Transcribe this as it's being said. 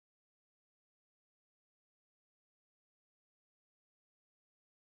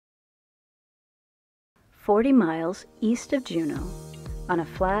40 miles east of Juneau, on a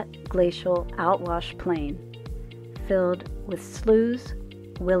flat glacial outwash plain filled with sloughs,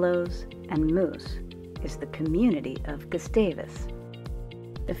 willows, and moose, is the community of Gustavus.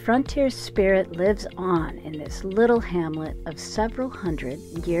 The frontier spirit lives on in this little hamlet of several hundred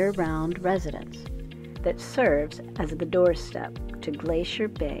year-round residents that serves as the doorstep to Glacier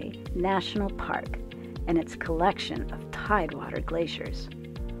Bay National Park and its collection of tidewater glaciers.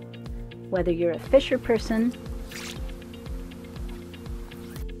 Whether you're a fisher person,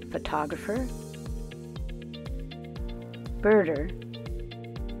 photographer, birder,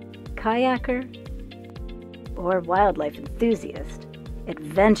 kayaker, or wildlife enthusiast,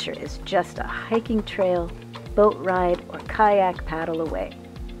 adventure is just a hiking trail, boat ride, or kayak paddle away.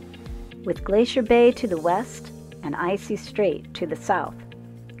 With Glacier Bay to the west and Icy Strait to the south,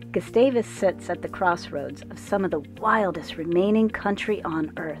 Gustavus sits at the crossroads of some of the wildest remaining country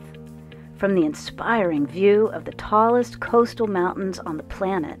on Earth. From the inspiring view of the tallest coastal mountains on the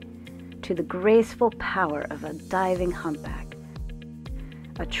planet to the graceful power of a diving humpback,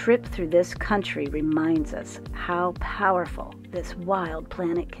 a trip through this country reminds us how powerful this wild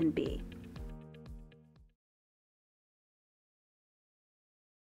planet can be.